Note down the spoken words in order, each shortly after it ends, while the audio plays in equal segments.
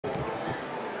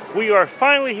We are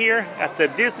finally here at the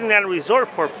Disneyland Resort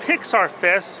for Pixar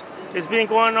Fest. It's been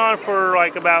going on for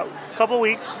like about a couple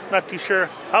weeks, not too sure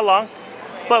how long.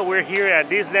 But we're here at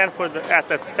Disneyland at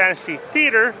the Fantasy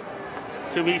Theater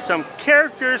to meet some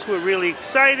characters. We're really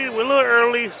excited. We're a little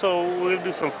early, so we're gonna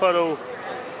do some photo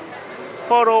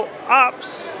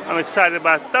ops. I'm excited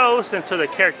about those until the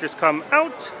characters come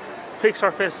out.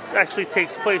 Pixar Fest actually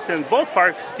takes place in both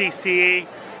parks, DCA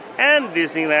and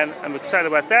Disneyland. I'm excited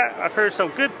about that. I've heard some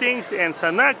good things and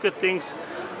some not good things.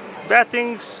 Bad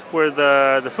things were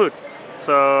the food.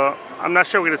 So I'm not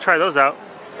sure we're gonna try those out.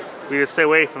 We're gonna stay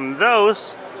away from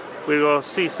those. We're gonna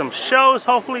see some shows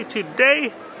hopefully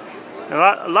today. And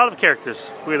a lot of characters.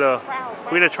 We're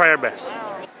gonna try our best.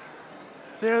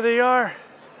 There they are.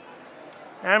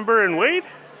 Amber and Wade?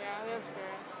 Yeah, they're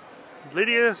scary.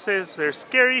 Lydia says they're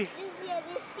scary. Yeah,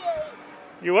 they're scary.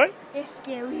 You what? They're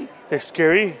scary. They're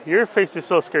scary? Your face is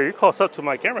so scary. You're close up to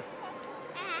my camera.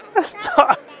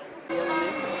 Stop.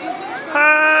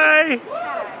 Hi.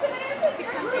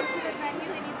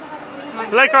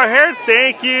 Like our hair?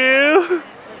 Thank you.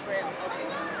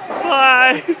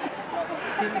 Bye.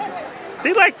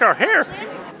 They liked our hair.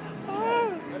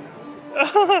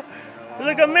 You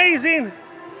look amazing.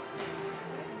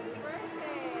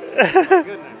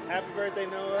 Goodness, happy birthday,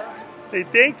 Noah. Say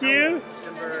thank you.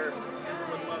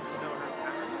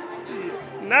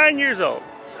 9 years old.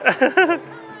 Where's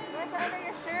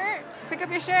your shirt? Pick up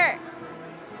your shirt.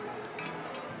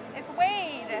 It's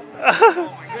Wade.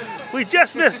 We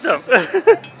just missed him.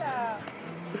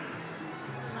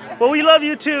 Well, we love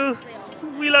you too.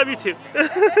 We love you too.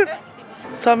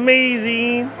 It's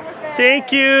amazing.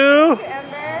 Thank you.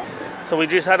 So we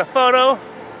just had a photo.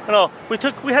 No, we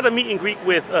had a meet and greet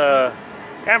with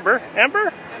Amber.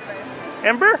 Amber?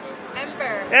 Ember?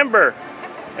 Ember.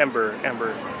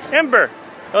 Ember.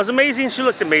 That was amazing. She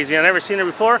looked amazing. I've never seen her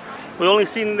before. We've only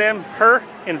seen her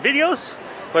in videos,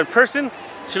 but in person,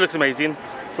 she looks amazing.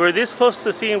 We were this close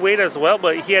to seeing Wade as well,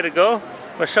 but he had to go.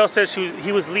 Michelle said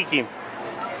he was leaking,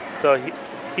 so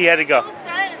he had to go.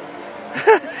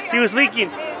 He was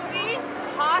leaking.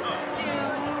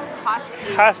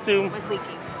 Costume was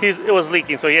leaking. It was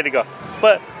leaking, so he had to go.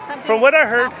 But from what I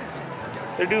heard,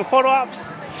 they're doing photo ops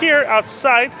here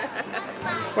outside.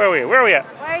 Where are we? Where are we at?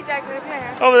 Why, Jack? Where's my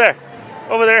hair? Over there.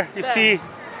 Over there. You see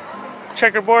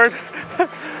checkerboard.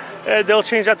 They'll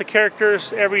change out the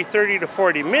characters every 30 to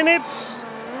 40 minutes.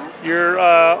 You're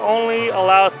only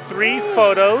allowed 3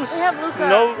 photos. We have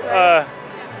Luca.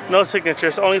 No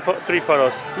signatures. Only 3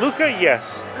 photos. Luca,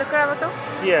 yes. Luca?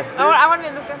 Yes. Oh, I want to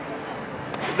be Luca.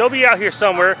 They'll be out here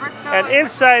somewhere. And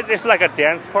inside, it's like a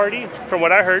dance party, from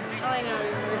what I heard.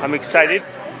 I'm excited.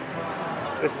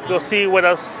 Let's go see what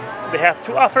else they have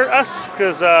to offer us,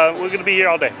 because we're going to be here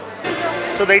all day.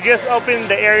 So they just opened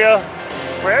the area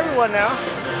for everyone now.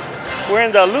 We're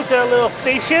in the Luca little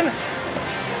station.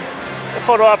 The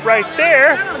photo op right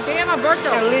there.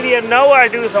 And Lydia and Noah are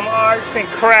doing some arts and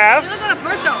crafts. Look at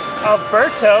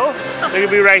Alberto. They're going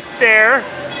to be right there.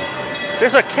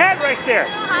 There's a cat right there.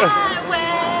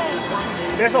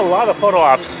 There's a lot of photo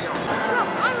ops.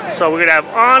 So we're gonna have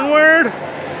Onward.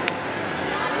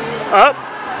 Up.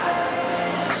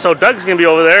 So Doug's gonna be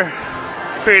over there.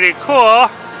 Pretty cool.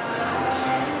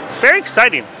 Very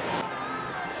exciting.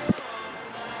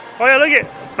 Oh yeah, look at,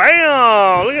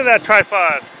 bam! Look at that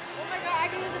tripod. Oh my god, I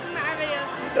can use it for my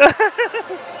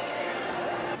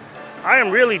videos. I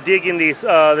am really digging these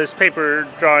this paper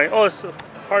drawing. Oh, it's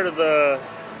part of the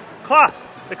cloth,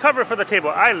 the cover for the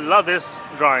table. I love this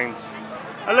drawings.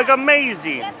 I look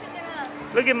amazing.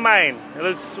 Look at mine. It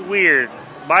looks weird,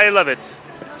 but I love it.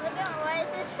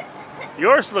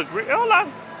 Yours look. Hold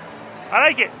on. I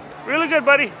like it. Really good,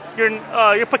 buddy. You're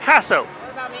Picasso.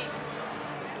 What about me?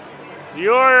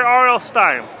 You're R.L.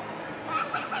 Stein.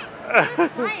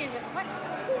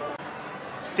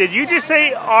 Did you just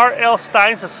say R.L.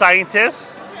 Stein's a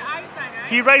scientist? Einstein, right?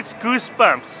 He writes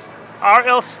Goosebumps.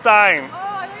 R.L. Stein. Oh,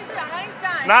 I thought you said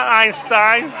Einstein. Not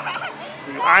Einstein.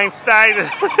 Einstein.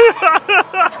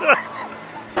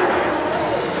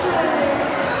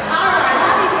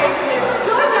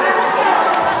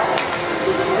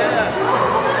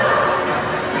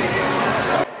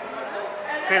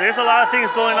 Okay, there's a lot of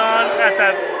things going on at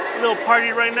that little party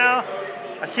right now.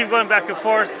 I keep going back and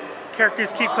forth.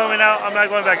 Characters keep coming out. I'm not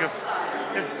going back and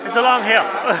forth. It's a long hill.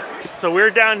 So we're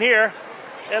down here.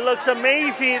 It looks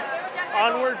amazing.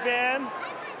 Onward van.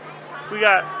 We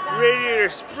got Radiator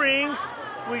Springs.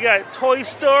 We got Toy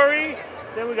Story.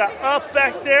 Then we got Up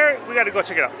back there. We got to go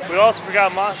check it out. We also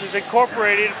forgot Monsters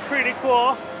Incorporated. Pretty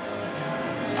cool.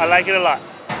 I like it a lot.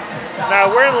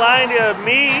 Now we're in line to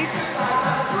meet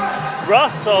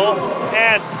Russell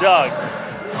and Doug.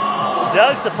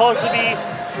 Doug's supposedly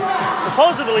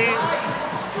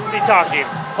be talking.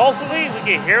 Hopefully we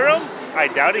can hear him. I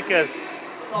doubt it because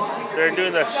they're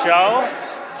doing the show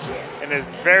and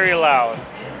it's very loud.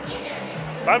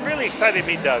 But I'm really excited to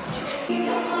meet Doug.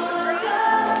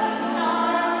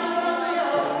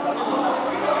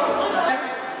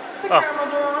 Oh.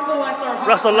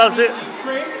 Russell loves it.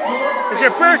 It's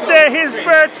your birthday, his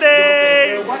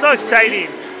birthday! So exciting.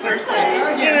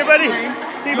 Hey everybody,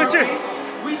 see a picture.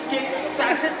 We skate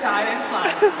side to side and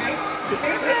slide.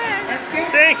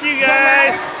 Thank you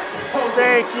guys.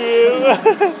 Thank you.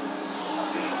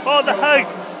 Oh, the hug.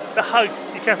 The hug.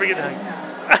 You can't forget the hug.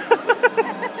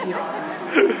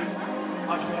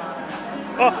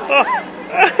 Oh.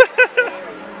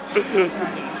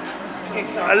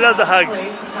 I love the hugs.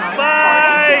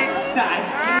 Bye.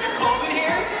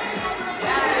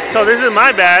 So this is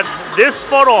my bad. This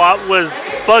photo op was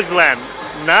Bugs Land,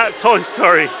 not Toy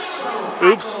Story.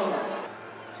 Oops.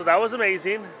 So that was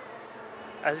amazing.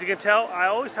 As you can tell, I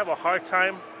always have a hard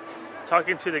time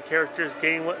talking to the characters,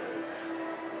 getting what.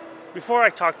 Before I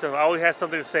talk to them, I always have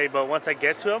something to say, but once I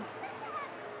get to them,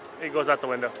 it goes out the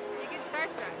window. You get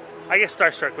starstruck. I get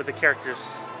starstruck with the characters.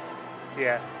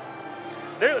 Yeah.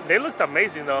 They looked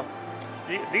amazing though.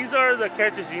 These are the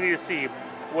characters you need to see.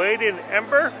 Wade and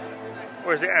Ember,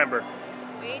 or is it Amber?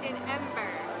 Wade and Ember.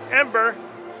 Ember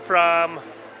from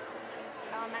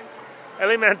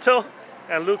Elemental,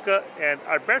 and Luca and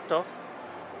Alberto.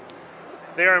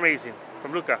 They are amazing.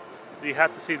 From Luca, you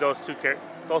have to see those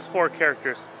four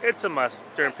characters. It's a must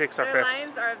during Pixar Fest. Their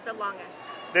lines are the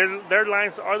longest. Their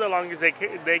lines are the longest.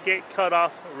 They get cut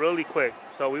off really quick.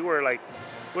 So we're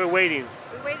waiting.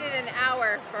 We waited an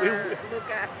hour for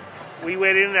Luca. We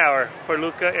waited an hour for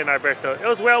Luca and Alberto. It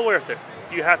was well worth it.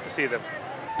 You have to see them.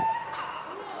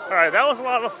 All right, that was a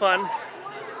lot of fun.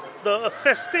 The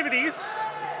festivities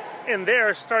in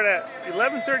there start at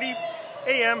 11:30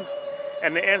 a.m.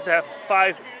 and it ends at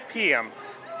 5 p.m.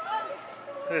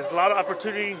 There's a lot of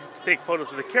opportunity to take photos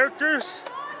with the characters,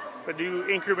 but do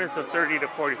increments of 30 to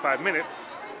 45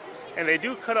 minutes. And they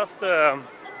do cut off the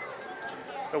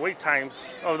wait times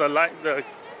of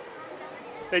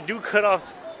they do cut off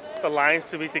the lines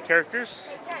to meet the characters.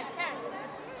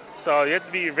 So you have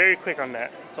to be very quick on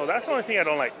that. So that's the only thing I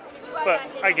don't like, but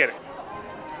I get it.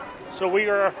 So we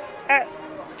are at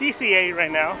DCA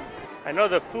right now. I know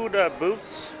the food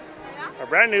booths are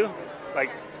brand new.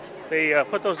 Like they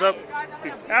put those up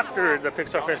after the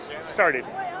Pixar Fest started.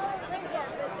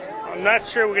 I'm not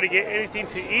sure we're gonna get anything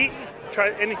to eat,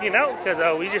 try anything out, because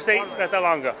we just ate not that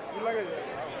long ago.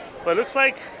 But it looks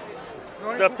like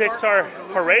the Pixar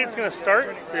parade is gonna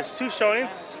start. There's 2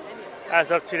 showings as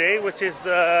of today, which is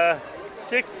the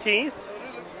 16th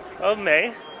of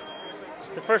May.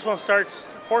 The first one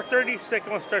starts 4:30,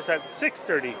 second one starts at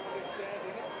 6:30.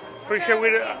 Pretty sure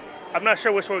I'm not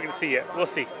sure which one we're gonna see yet. We'll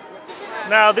see.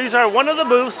 Now these are one of the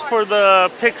booths for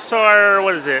the Pixar,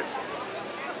 what is it?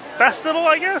 Festival,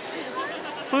 I guess?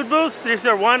 Food booths. These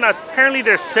are one. Apparently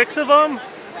there's 6 of them.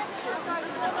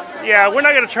 Yeah, we're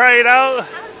not gonna try it out,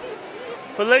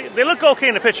 but they look okay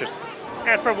in the pictures.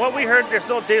 And from what we heard, there's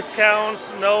no discounts,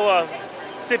 no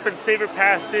sip and savor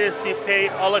passes. You pay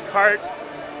a la carte.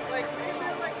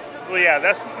 Well, yeah,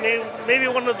 that's maybe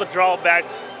one of the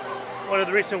drawbacks. One of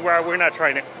the reasons why we're not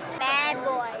trying it. Bad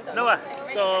boy. Noah,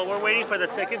 so we're waiting for the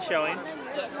second showing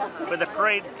for the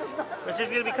parade, which is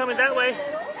going to be coming that way,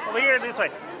 over here, this way.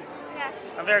 Yeah.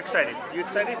 I'm very excited. You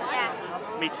excited? Yeah.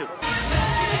 Me too.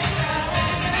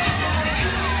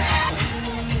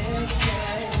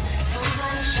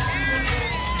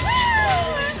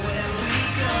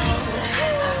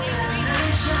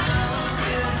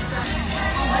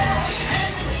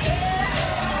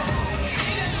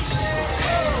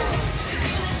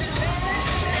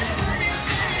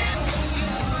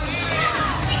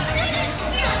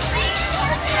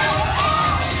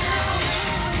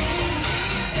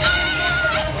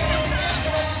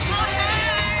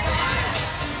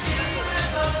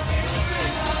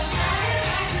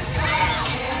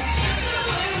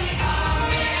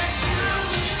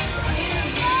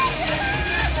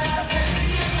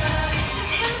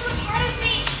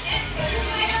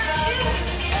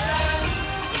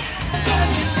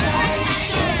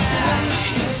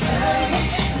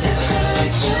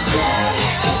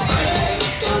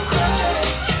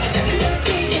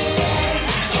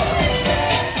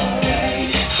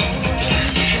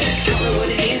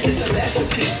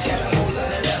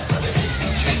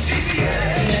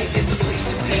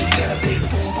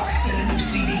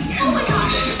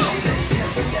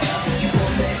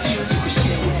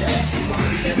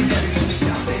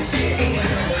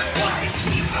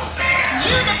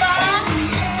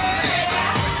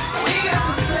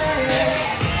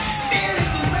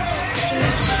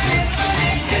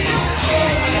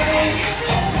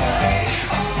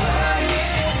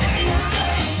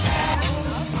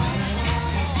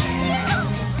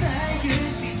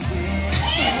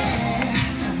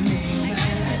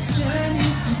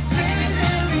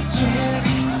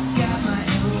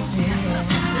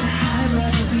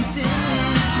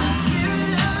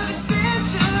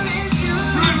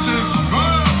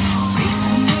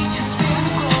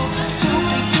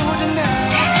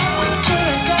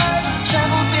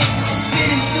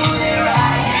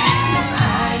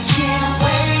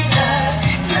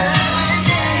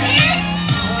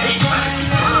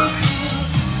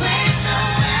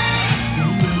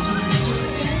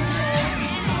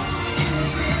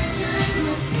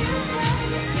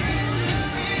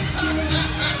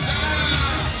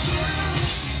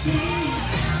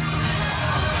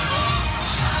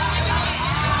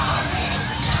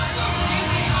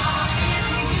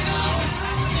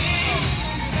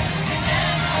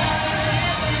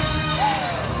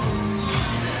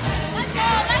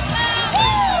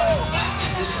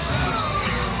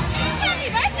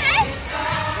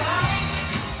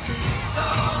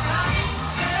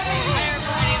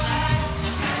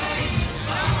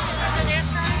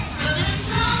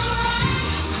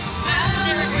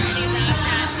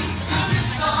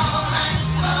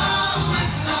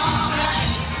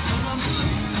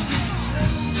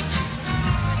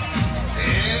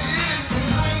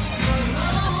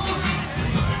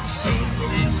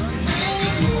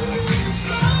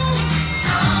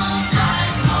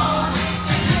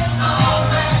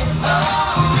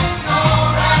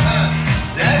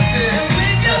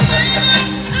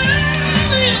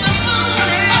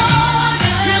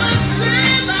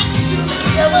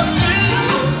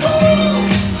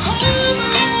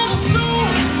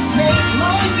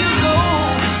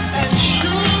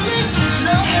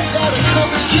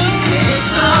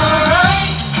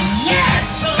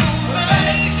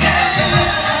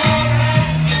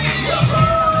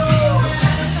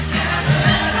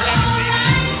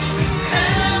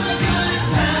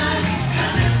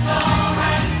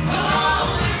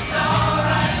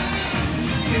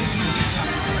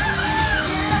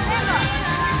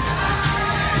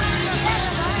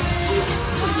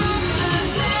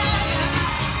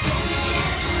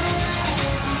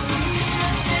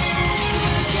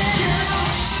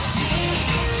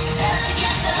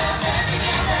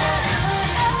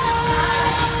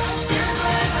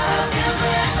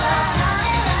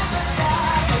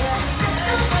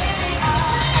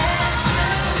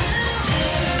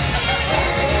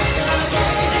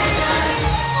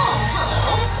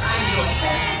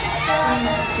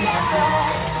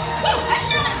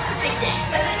 Another perfect day.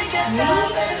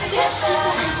 This is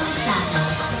the symbol of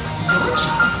sadness. Your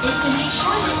job is to make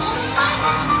sure that all the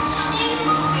sadness stays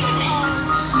in spite of it.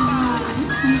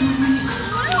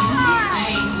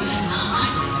 Hey, that's not my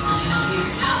business to help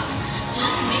figure it out.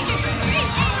 Just make it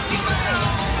great.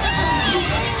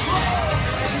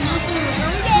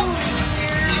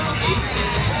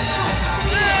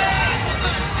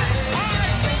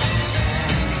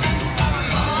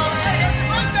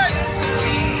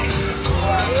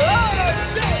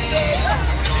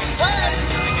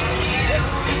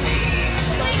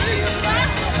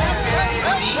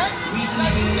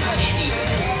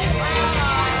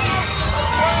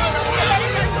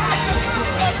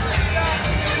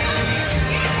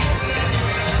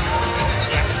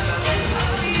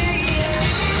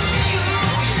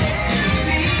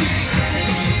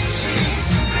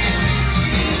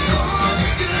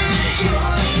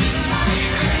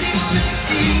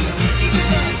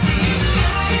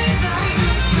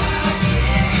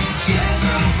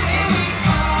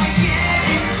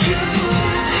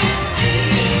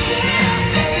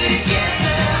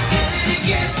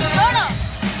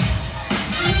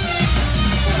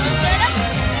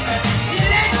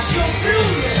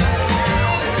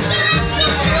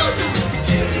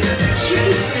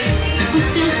 Seriously, what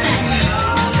does that mean?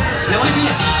 No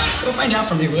idea. Go find out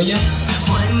for me, will ya?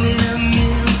 One in a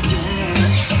million.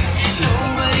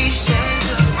 Nobody shines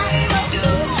like we do.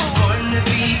 Born to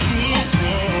be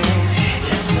different.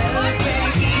 Let's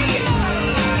celebrate being